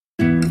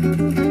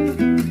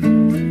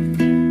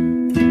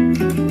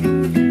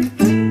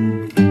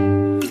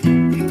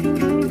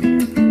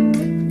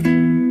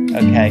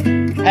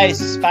Hey,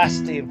 this is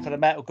Sebastian for the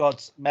Metal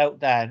Gods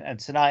Meltdown, and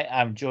tonight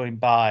I'm joined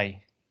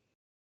by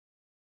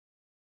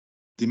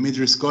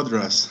Dimitris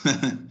Kodras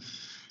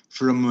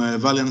from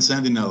Valiant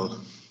Sentinel.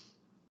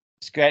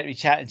 It's great to be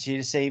chatting to you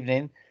this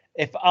evening.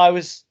 If I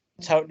was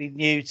totally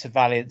new to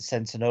Valiant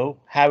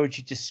Sentinel, how would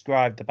you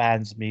describe the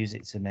band's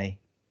music to me?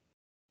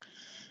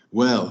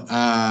 Well,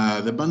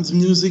 the band's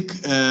music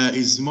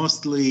is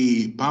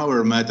mostly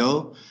power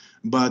metal,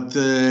 but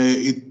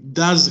it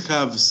does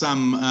have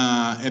some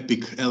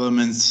epic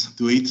elements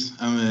to it.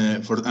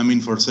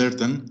 For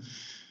certain.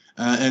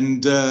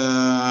 And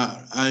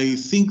I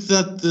think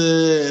that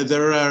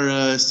there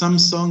are some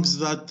songs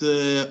that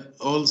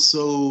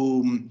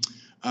also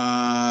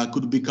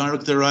could be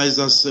characterized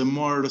as a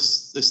more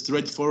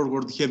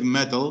straightforward heavy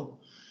metal.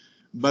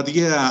 But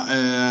yeah,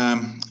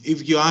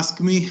 if you ask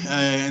me,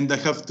 and I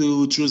have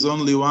to choose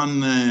only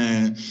one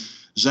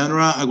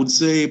genre, I would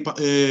say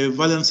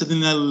Valiant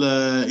Sentinel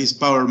is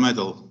power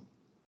metal.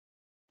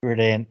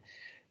 Brilliant.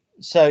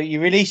 So you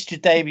released your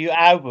debut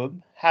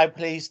album. How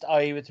pleased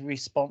are you with the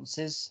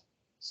responses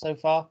so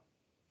far?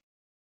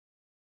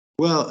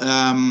 Well,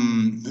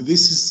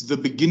 this is the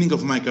beginning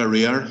of my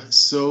career.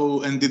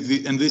 So, and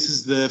this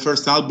is the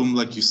first album,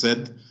 like you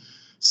said.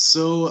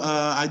 So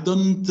I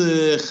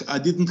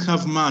didn't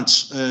have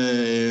much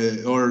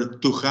or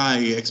too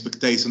high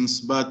expectations,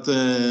 but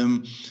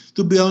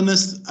to be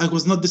honest, I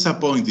was not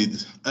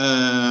disappointed.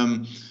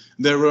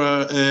 There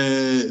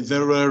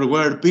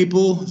were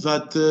people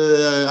that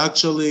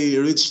actually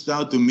reached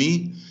out to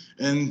me,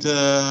 and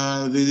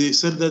they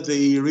said that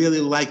they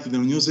really liked the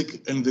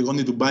music and they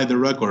wanted to buy the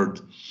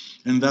record.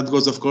 And that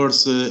was, of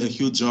course, a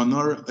huge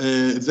honor.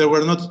 There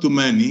were not too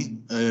many.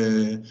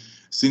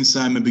 Since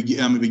I'm a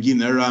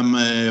beginner, I'm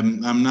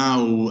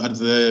now at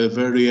the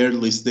very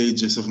early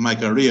stages of my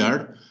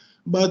career.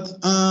 But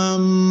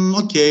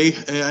okay,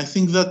 I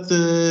think that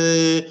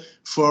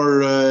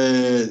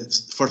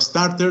for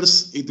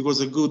starters, it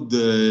was a good.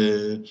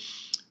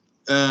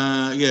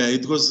 Yeah,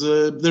 it was.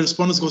 The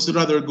response was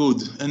rather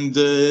good, and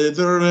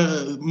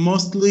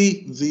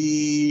mostly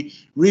the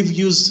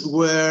reviews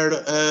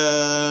were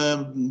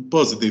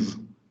positive.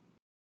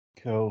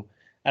 Cool.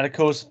 And of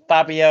course,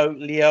 Fabio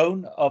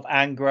Leone of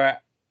Angra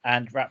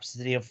and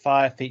Rhapsody of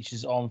Fire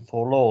features on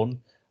Forlorn.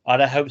 Are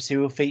there hopes he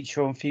will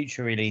feature on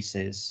future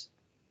releases?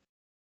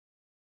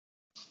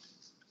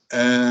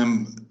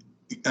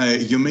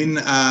 You mean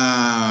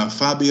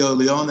Fabio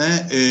Leone,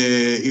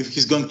 if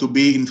he's going to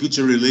be in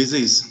future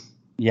releases?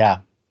 Yeah.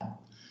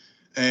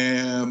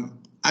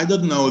 I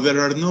don't know. There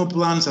are no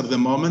plans at the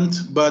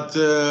moment, but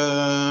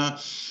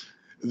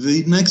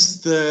the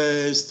next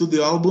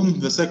studio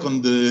album, the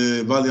second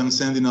Valiant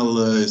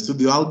Sentinel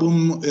studio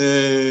album,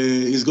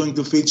 is going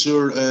to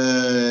feature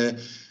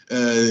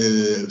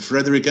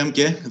Frederick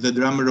Emke, the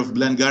drummer of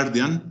Blind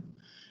Guardian.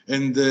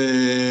 And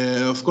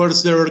of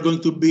course, there are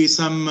going to be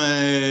some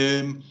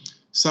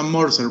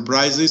more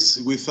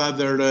surprises with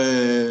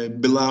other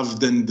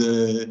beloved and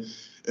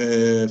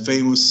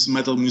famous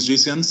metal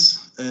musicians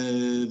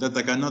that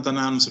I cannot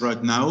announce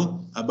right now.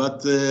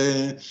 But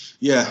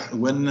yeah,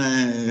 when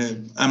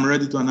I'm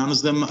ready to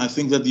announce them, I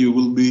think that you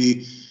will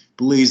be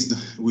pleased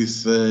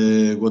with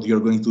what you're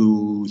going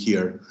to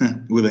hear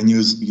with the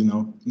news,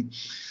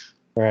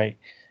 Right.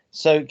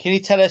 So, can you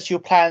tell us your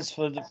plans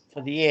for the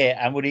year,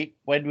 and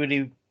when would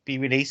he be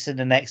releasing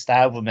the next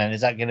album? Then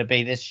is that going to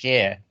be this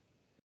year?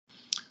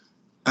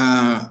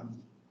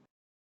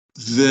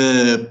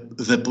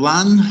 The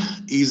plan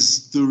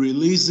is to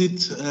release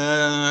it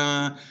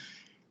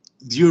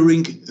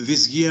during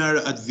this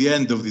year, at the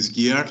end of this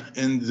year,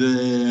 and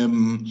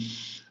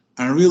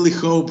I really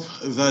hope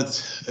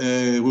that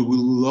we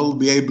will all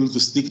be able to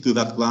stick to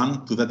that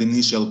plan, to that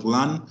initial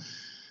plan,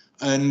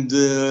 and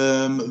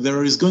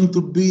there is going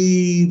to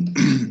be.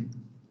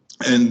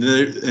 And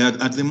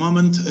at the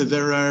moment,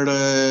 there are,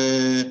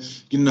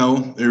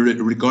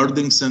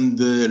 recordings and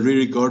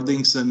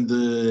re-recordings and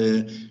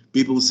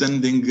people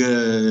sending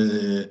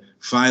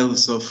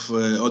files of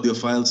audio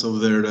files of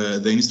their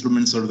the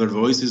instruments or their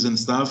voices and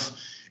stuff.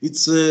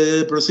 It's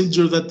a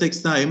procedure that takes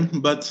time,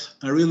 but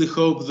I really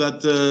hope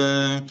that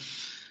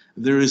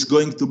there is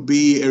going to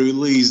be a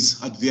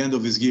release at the end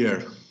of this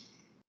year.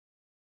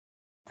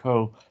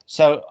 Cool.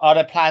 So, are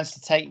there plans to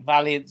take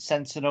Valiant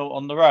Sentinel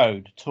on the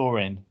road,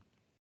 touring?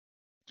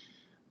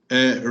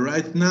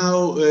 Right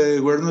now,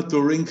 we're not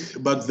touring,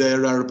 but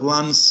there are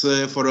plans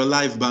for a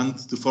live band,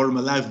 to form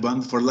a live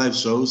band for live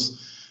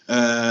shows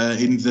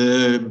in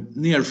the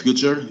near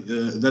future.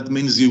 That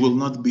means you will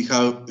not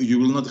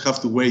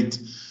have to wait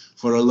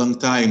for a long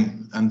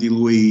time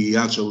until we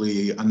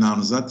actually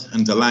announce that,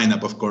 and the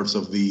lineup, of course,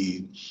 of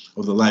the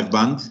live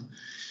band.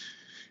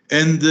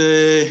 And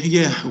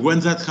yeah, when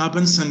that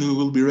happens and we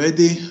will be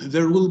ready,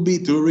 there will be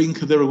touring,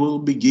 there will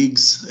be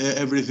gigs,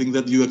 everything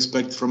that you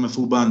expect from a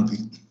full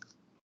band.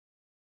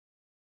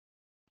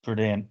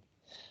 Brilliant.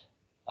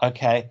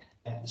 Okay.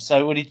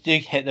 So when you do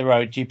hit the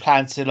road, do you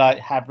plan to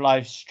have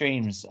live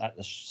streams at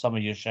some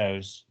of your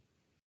shows?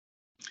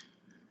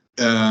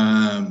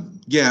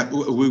 Yeah,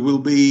 we will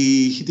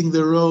be hitting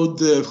the road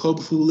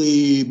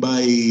hopefully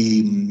by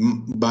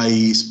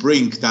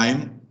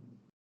springtime,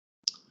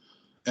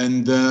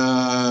 and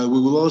we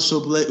will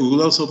also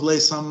play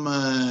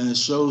some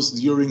shows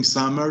during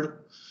summer.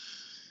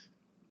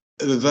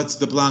 That's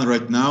the plan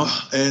right now,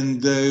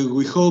 and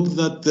we hope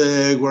that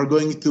we're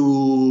going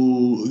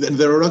to. And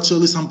there are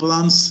actually some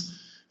plans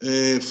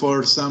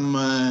for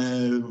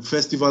some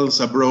festivals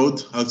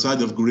abroad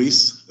outside of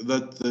Greece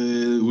that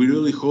we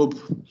really hope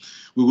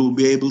we will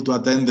be able to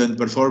attend and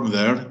perform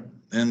there.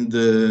 And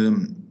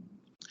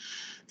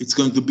it's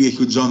going to be a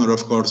huge honor,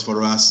 of course,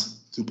 for us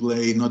to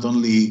play not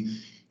only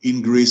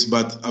in Greece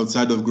but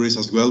outside of Greece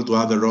as well to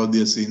other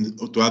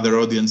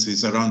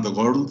audiences around the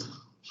world.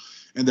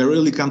 And I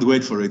really can't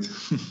wait for it.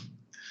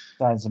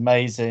 Sounds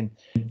amazing.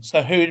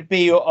 So who would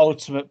be your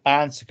ultimate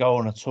band to go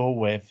on a tour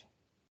with?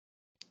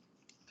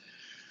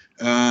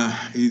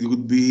 It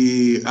would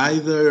be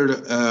either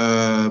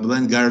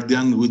Blind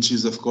Guardian, which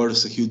is of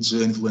course a huge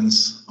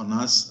influence on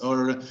us,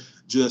 or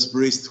Judas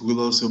Priest will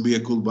also be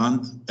a cool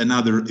band.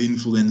 Another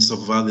influence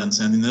of Valiant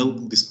Sentinel,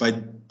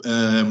 despite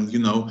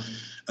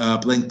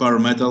playing power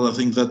metal. I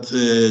think that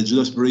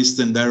Judas Priest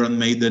and Iron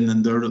Maiden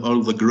and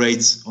all the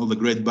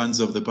great bands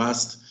of the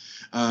past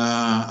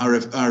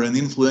are an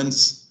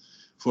influence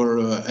for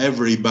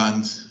every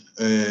band,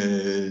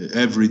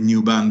 every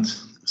new band.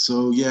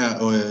 So yeah,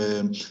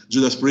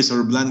 Judas Priest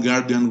or Blind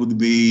Guardian would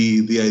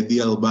be the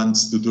ideal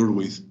bands to tour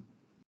with.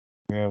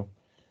 Real.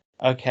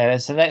 Okay,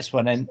 that's the next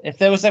one. And if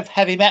there was a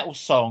heavy metal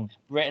song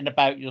written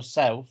about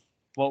yourself,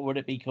 what would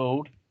it be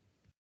called?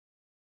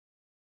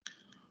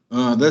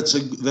 That's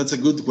a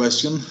good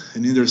question,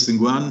 an interesting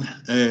one.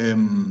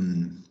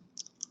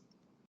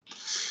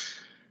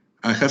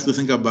 I have to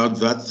think about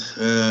that.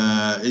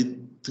 It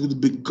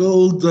would be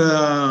called.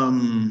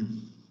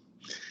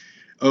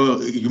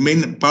 Oh, you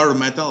mean power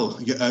metal?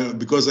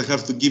 Because I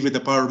have to give it a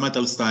power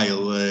metal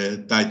style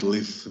title.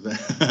 If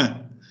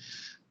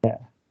Yeah.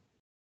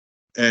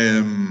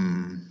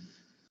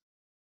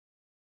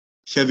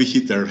 Heavy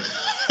hitter.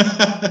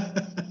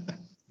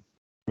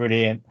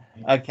 Brilliant.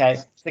 Okay,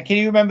 so can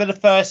you remember the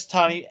first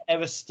time you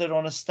ever stood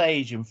on a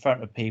stage in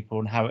front of people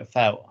and how it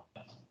felt?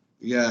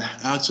 Yeah,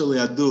 actually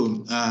I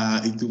do.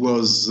 It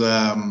was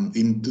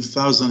in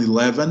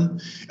 2011,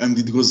 and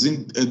it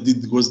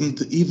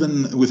wasn't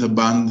even with a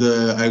band.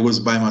 I was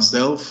by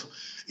myself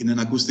in an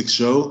acoustic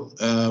show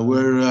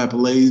where I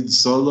played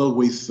solo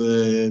with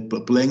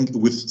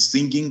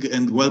singing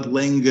and while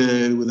playing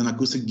with an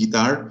acoustic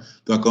guitar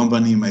to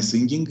accompany my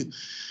singing.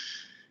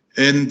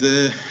 And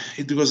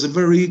it was a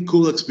very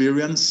cool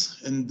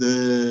experience, and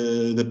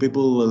the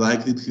people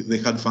liked it. They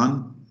had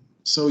fun.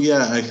 So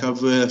yeah, I have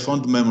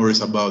fond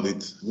memories about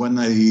it. When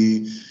I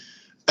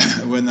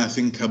when I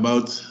think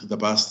about the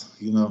past,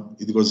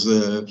 it was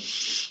a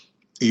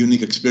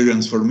unique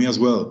experience for me as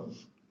well.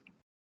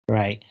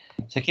 Right.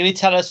 So can you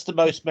tell us the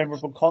most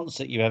memorable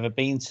concert you've ever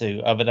been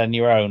to, other than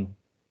your own?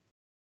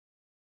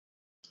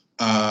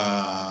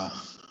 I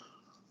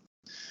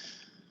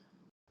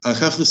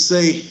have to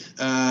say,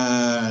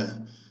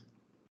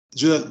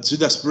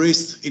 Judas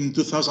Priest in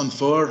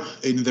 2004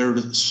 in their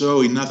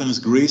show in Athens,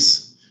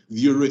 Greece,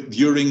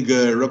 during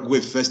Rock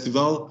Wave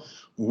Festival,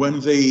 when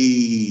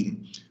they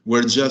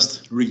were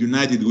just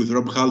reunited with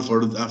Rob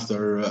Halford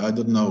after,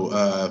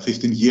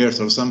 15 years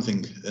or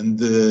something. And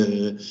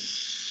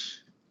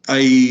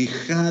I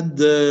had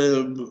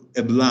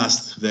a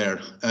blast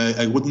there.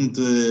 I wouldn't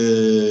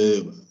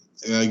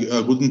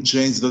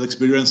change that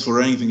experience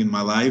for anything in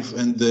my life.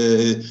 And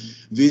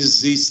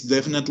this is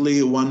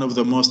definitely one of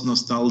the most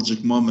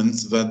nostalgic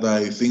moments that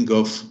I think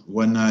of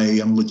when I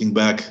am looking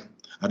back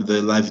at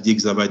the live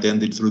gigs I've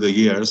attended through the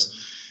years.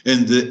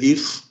 And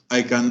if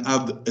I can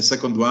add a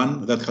second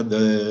one that had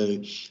a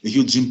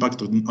huge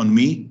impact on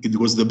me, it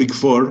was the Big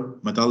Four: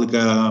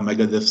 Metallica,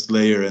 Megadeth,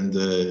 Slayer, and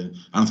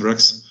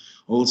Anthrax,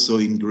 also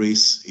in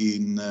Greece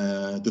in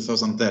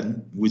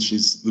 2010, which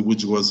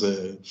was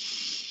a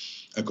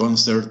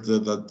concert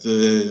that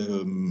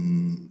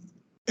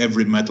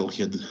every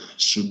metalhead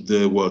should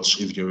watch,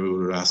 if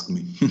you ask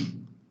me.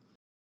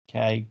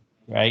 Okay,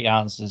 great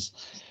answers.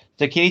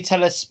 So can you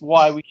tell us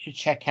why we should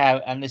check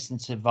out and listen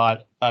to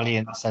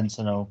Valiant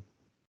Sentinel?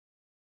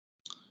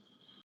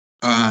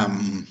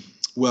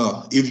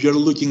 Well, if you're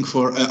looking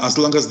for, as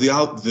long as the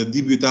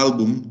debut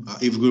album,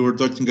 if we were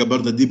talking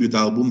about the debut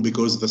album,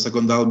 because the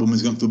second album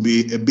is going to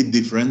be a bit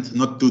different,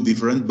 not too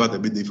different, but a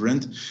bit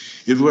different.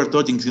 If we're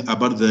talking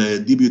about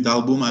the debut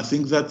album, I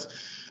think that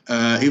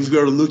if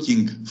you're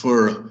looking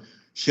for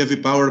heavy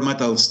power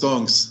metal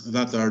songs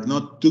that are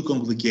not too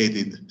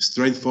complicated,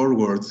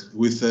 straightforward,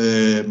 with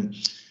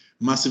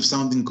massive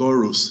sounding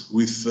chorus,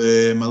 with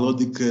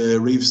melodic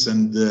riffs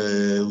and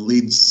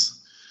leads,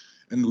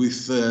 and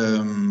with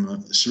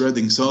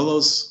shredding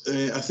solos,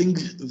 I think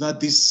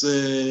that's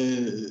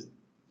a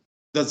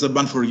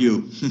band for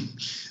you.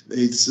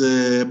 It's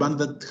a band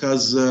that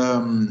has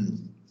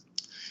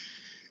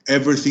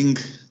everything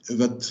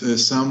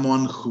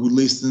someone who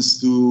listens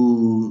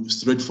to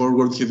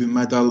straightforward heavy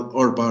metal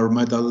or power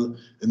metal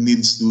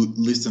needs to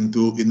listen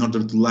to in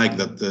order to like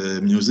that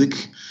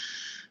music.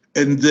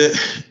 And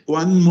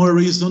one more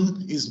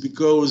reason is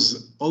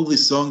because all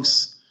these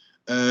songs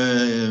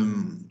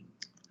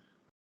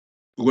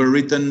were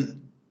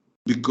written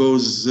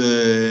because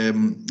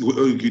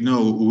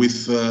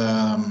with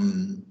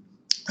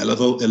a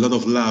lot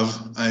of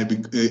love.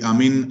 I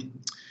mean,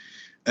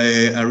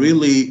 I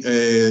really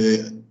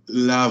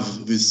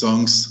love these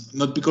songs,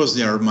 not because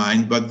they are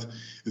mine, but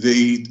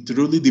they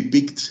truly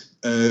depict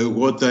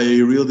what I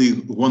really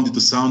wanted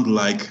to sound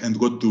like and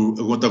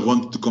what I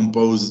wanted to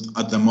compose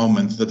at the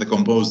moment that I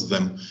composed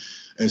them.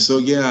 So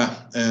yeah,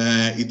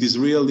 it is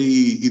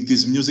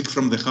music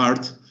from the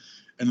heart,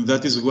 and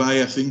that is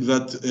why I think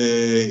that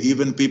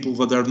even people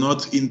that are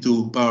not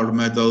into power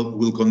metal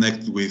will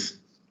connect with.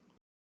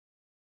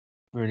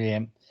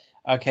 Brilliant.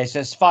 Okay, so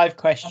it's 5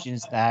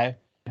 questions now.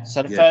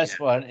 So the first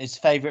one is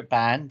favorite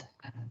band.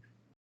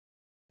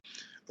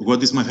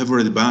 What is my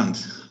favorite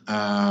band?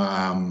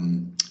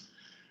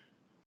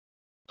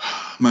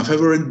 My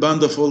favorite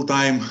band of all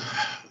time,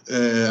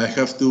 I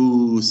have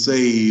to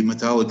say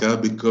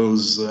Metallica,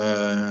 because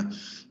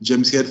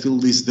James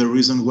Hetfield is the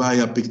reason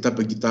why I picked up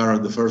a guitar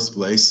in the first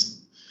place.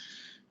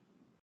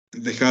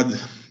 They had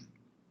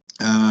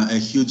a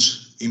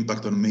huge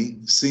impact on me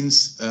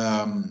since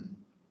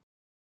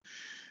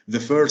the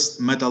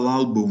first metal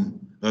album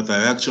that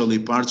I actually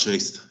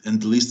purchased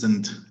and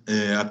listened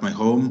at my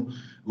home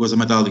was a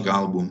Metallica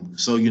album.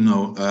 So,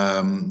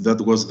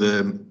 that was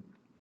the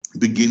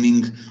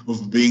beginning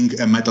of being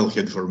a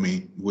metalhead for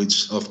me,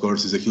 which of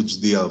course is a huge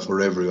deal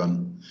for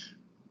everyone.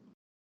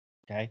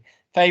 Okay.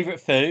 Favorite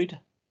food?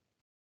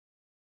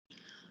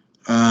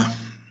 I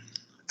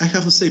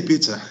have to say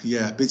pizza.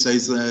 Yeah, pizza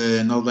is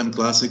an all-time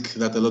classic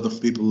that a lot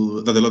of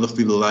people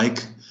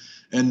like,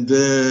 and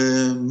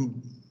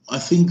I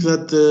think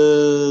that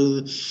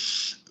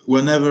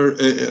whenever,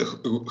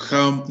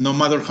 no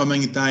matter how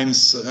many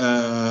times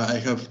I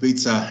have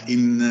pizza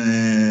in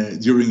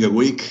during a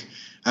week,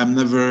 I'm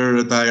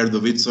never tired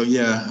of it. So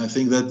yeah, I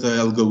think that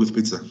I'll go with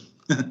pizza.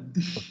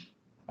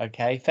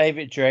 Okay.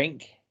 Favorite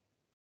drink?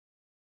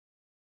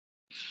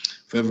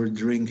 Favorite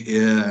drink?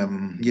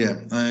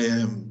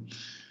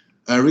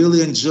 I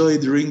really enjoy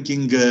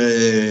drinking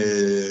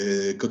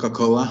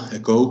Coca-Cola, a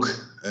Coke,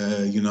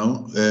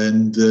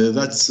 and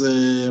that's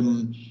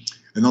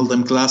an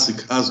all-time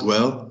classic as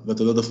well that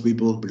a lot of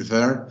people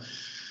prefer.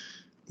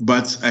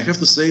 But I have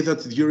to say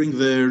that during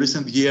the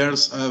recent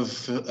years,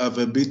 I've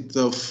a bit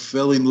of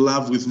fell in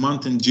love with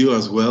Mountain Dew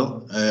as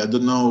well. I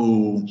don't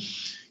know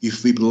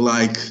if people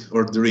like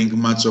or drink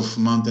much of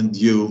Mountain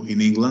Dew in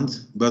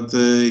England, but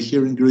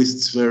here in Greece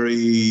it's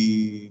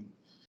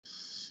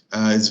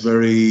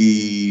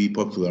very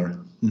popular.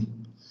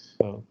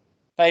 Cool.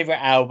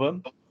 Favorite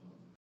album?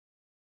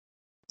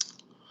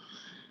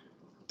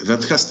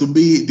 That has to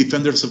be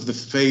Defenders of the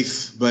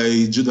Faith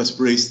by Judas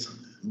Priest,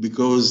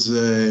 because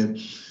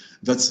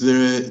that's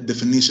the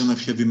definition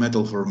of heavy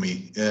metal for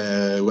me.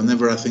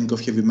 Whenever I think of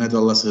heavy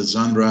metal as a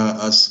genre,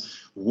 as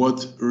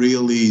what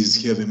really is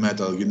heavy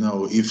metal,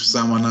 if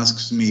someone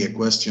asks me a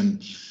question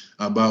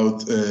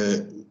about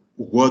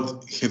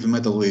what heavy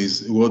metal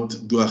is, what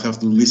do I have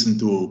to listen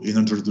to in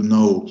order to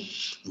know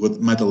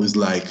what metal is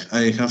like,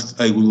 I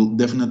will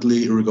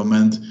definitely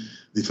recommend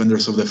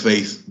Defenders of the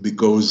Faith,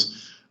 because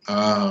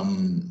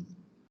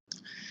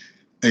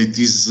it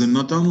is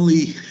not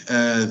only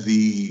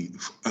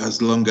as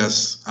long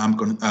as I'm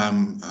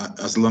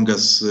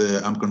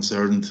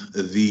concerned,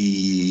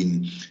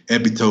 the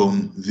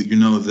epitome,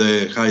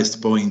 the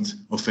highest point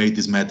of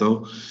 80s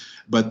metal,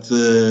 but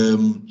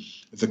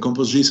the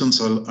compositions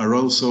are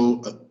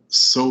also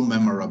so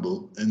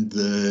memorable, and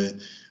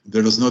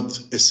there is not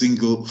a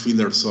single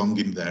filler song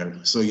in there.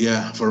 So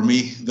yeah, for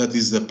me, that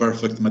is the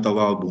perfect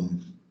metal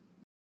album.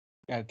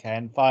 Okay,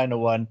 and final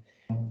one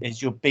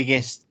is your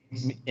biggest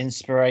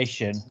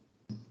inspiration.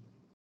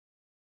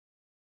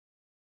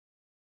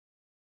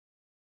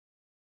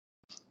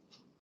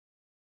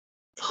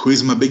 Who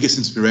is my biggest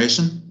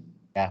inspiration?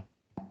 Yeah.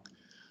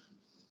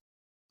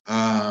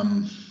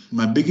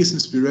 My biggest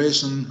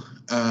inspiration,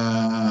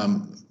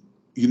 that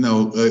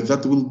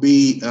will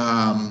be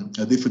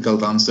a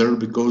difficult answer,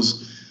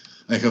 because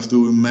I have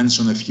to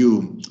mention a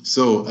few.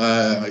 So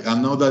I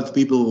know that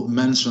people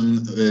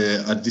mention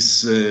at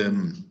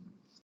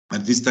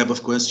this type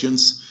of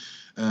questions,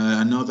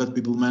 I know that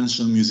people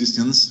mention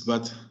musicians,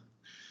 but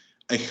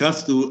I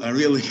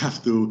really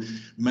have to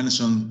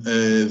mention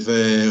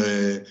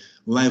the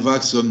live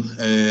action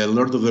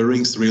Lord of the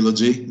Rings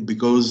trilogy,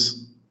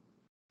 because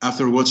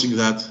after watching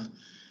that,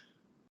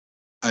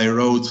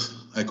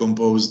 I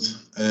composed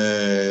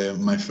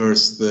my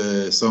first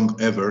song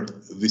ever.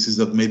 This is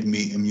that made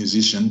me a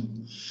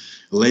musician.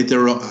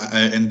 Later on,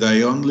 and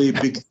I only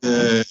picked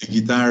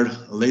guitar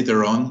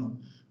later on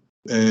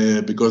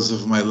because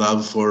of my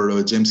love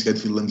for James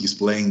Hetfield and his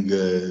playing.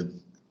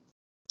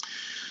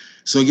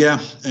 So yeah,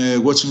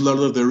 watching Lord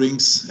of the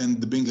Rings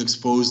and being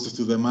exposed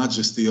to the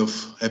majesty of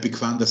epic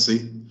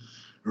fantasy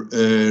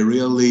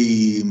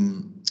really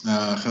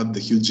had a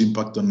huge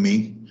impact on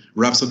me.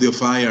 Rhapsody of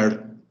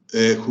Fire,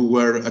 who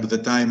were at the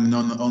time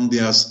known only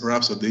as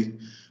Rhapsody,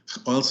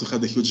 also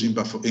had a huge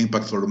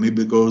impact for me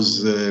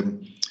because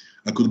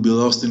I could be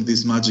lost in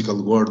these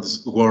magical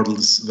worlds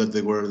that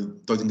they were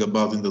talking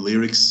about in the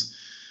lyrics.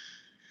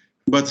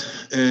 But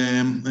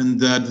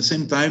and at the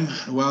same time,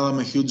 while I'm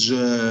a huge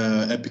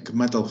epic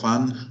metal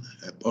fan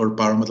or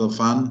power metal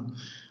fan,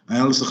 I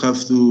also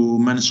have to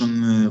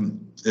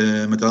mention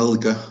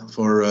Metallica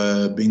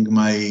for being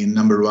my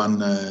number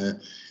one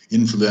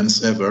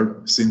influence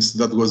ever, since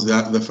that was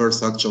the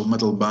first actual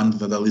metal band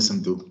that I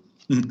listened to.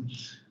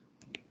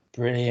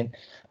 Brilliant.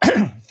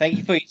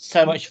 Thank you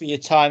so much for your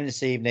time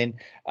this evening.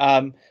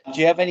 Do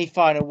you have any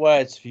final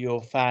words for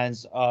your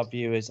fans, our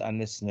viewers and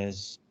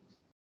listeners?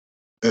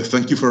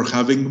 Thank you for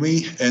having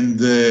me, and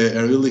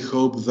I really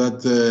hope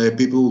that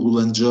people will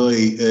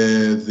enjoy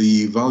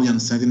the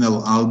Valiant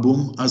Sentinel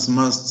album as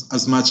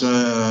much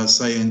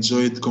as I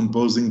enjoyed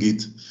composing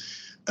it,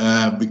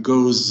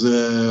 because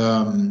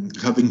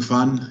having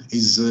fun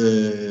is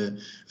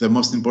the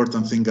most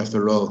important thing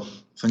after all.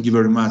 Thank you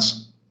very much.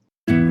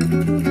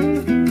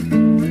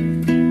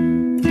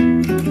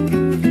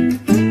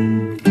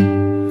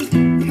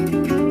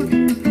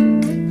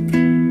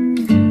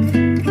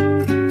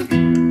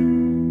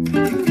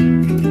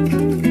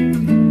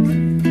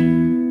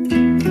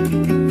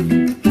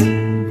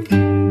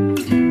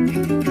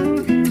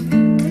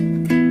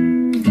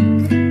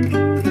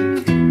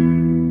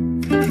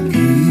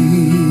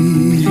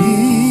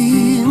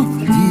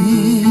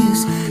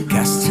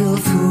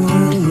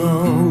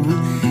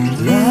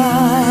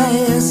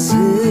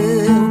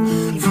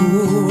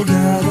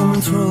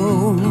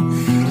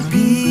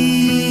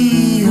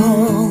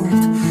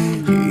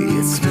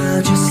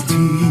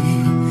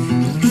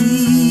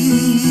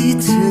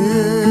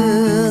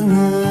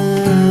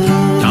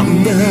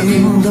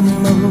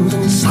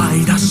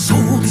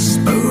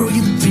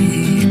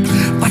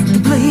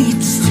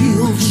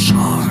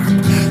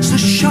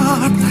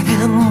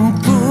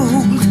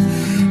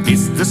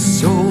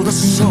 The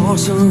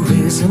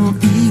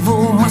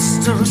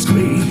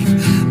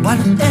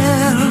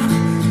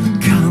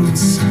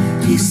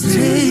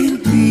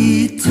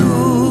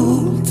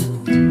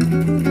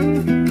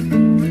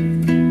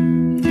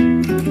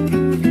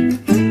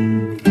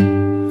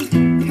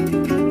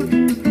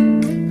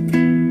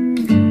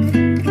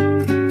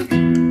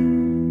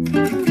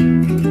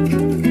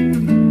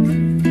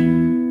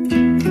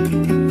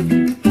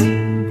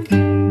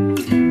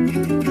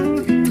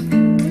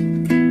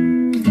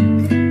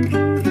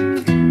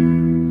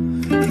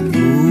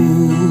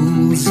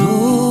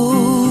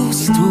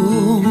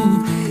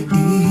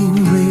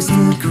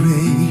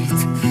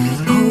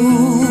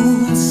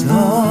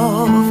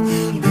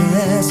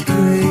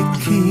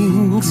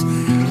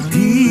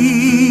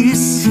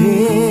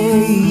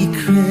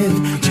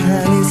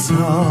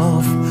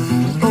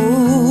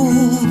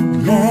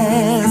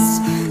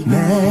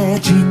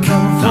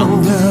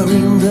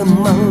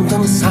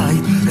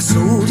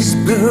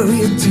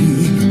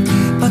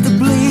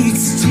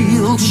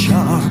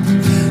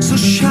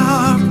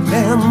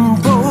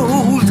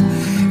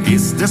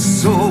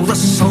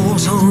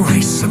souls are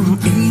racing,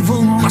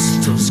 evil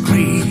master's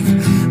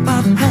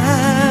grave, but